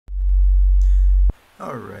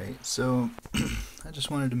Alright, so I just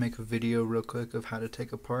wanted to make a video real quick of how to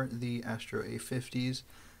take apart the Astro A50s.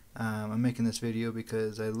 I'm making this video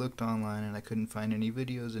because I looked online and I couldn't find any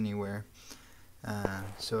videos anywhere.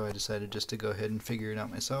 So I decided just to go ahead and figure it out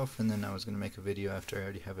myself, and then I was going to make a video after I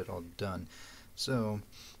already have it all done. So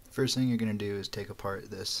the first thing you're going to do is take apart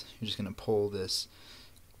this. You're just going to pull this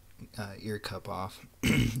ear cup off.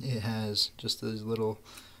 It has just those little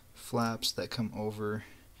flaps that come over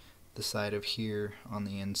the side of here on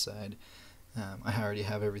the inside. I already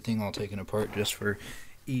have everything all taken apart just for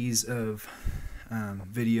ease of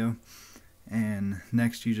video. And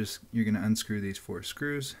next you're going to unscrew these 4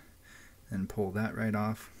 screws and pull that right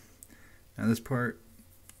off. Now this part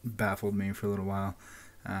baffled me for a little while.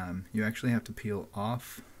 You actually have to peel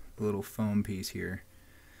off the little foam piece here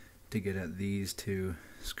to get at these 2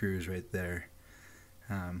 screws right there.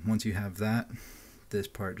 Once you have that, this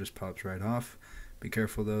part just pops right off. Be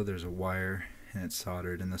careful though, there's a wire and it's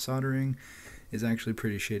soldered, and the soldering is actually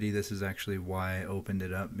pretty shitty. This is actually why I opened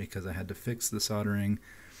it up, because I had to fix the soldering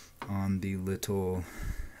on the little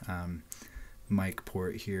mic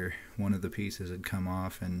port here. One of the pieces had come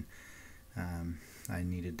off, and I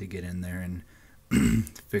needed to get in there and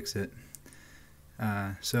fix it.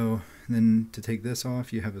 So then to take this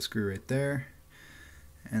off, you have a screw right there,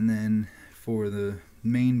 and then for the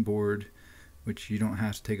main board, which you don't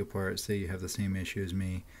have to take apart, say you have the same issue as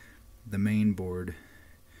me, the main board,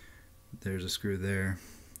 there's a screw there,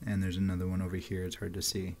 and there's another one over here. It's hard to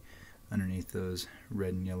see underneath those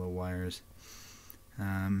red and yellow wires.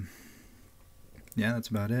 Yeah, that's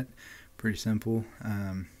about it. Pretty simple.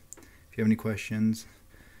 If you have any questions,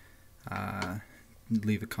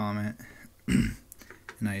 leave a comment.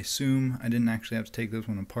 And I assume, I didn't actually have to take this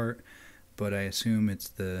one apart, but I assume it's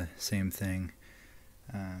the same thing.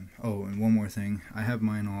 Oh, and one more thing, I have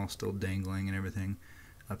mine all still dangling and everything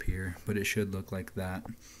up here, but it should look like that.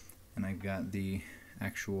 And I've got the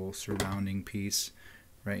actual surrounding piece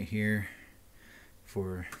right here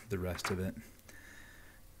for the rest of it.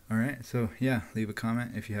 Alright, so yeah, leave a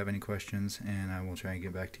comment if you have any questions, and I will try and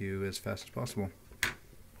get back to you as fast as possible.